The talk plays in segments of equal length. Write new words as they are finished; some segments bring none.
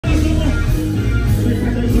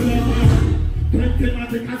People,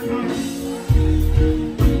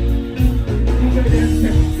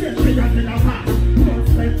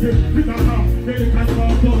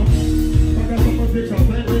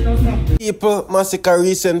 Massacre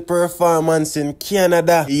recent performance in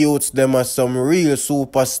Canada. The youths them are some real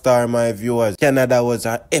superstar, my viewers. Canada was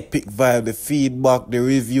an epic vibe. The feedback, the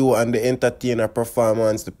review, and the entertainer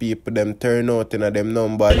performance. The people them turn out in them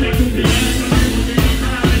numbers.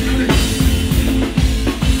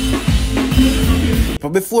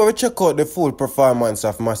 But before we check out the full performance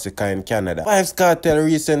of Massacre in Canada, Vybz Kartel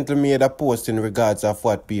recently made a post in regards of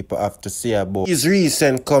what people have to say about his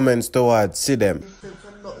recent comments towards see them.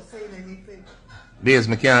 I'm not saying anything. Vybz,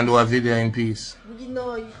 me can't do a video in peace. You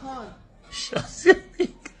know you can't. Shut your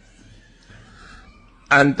dick.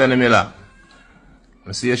 Anthony Miller,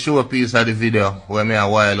 I see a show a piece of the video where me a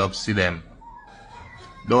while up see them.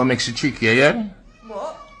 Don't make she tricky, yeah?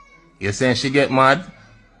 What? You saying she get mad?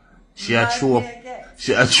 She a throw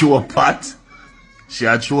a pot. She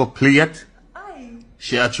a throw a plate. Aye.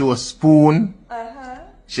 She a throw a spoon. Uh-huh.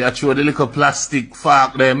 She a throw the little plastic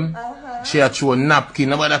fork them. Uh-huh. She a throw a napkin.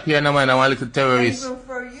 Nobody pay no mind. I'm a little terrorist. Even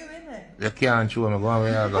for you, innit? You can't throw me. Go on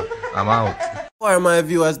where I go. I'm out. For my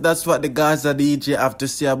viewers, that's what the Gaza DJ have to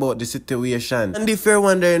say about the situation. And if you're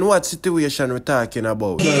wondering what situation we're talking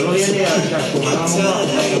about,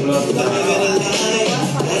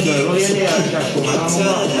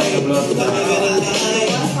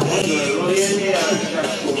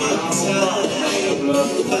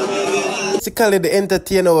 basically the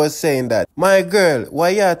entertainer was saying that, my girl, why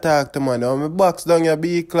you talk to man? I'm box down your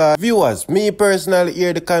B-class. Viewers, me personally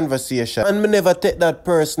hear the conversation and me never take that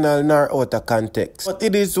personal nor out of context. But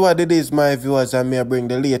it is what it is, my viewers, and me bring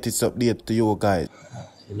the latest update to you guys.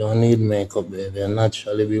 You don't need makeup, baby. You're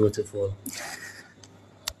naturally beautiful.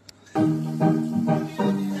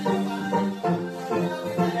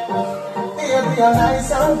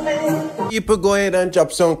 People go ahead and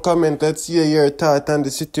drop some comment. Let's hear your thought on the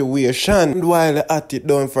situation. And while you're at it,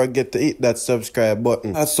 don't forget to hit that subscribe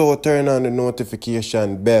button. Also turn on the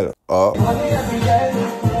notification bell.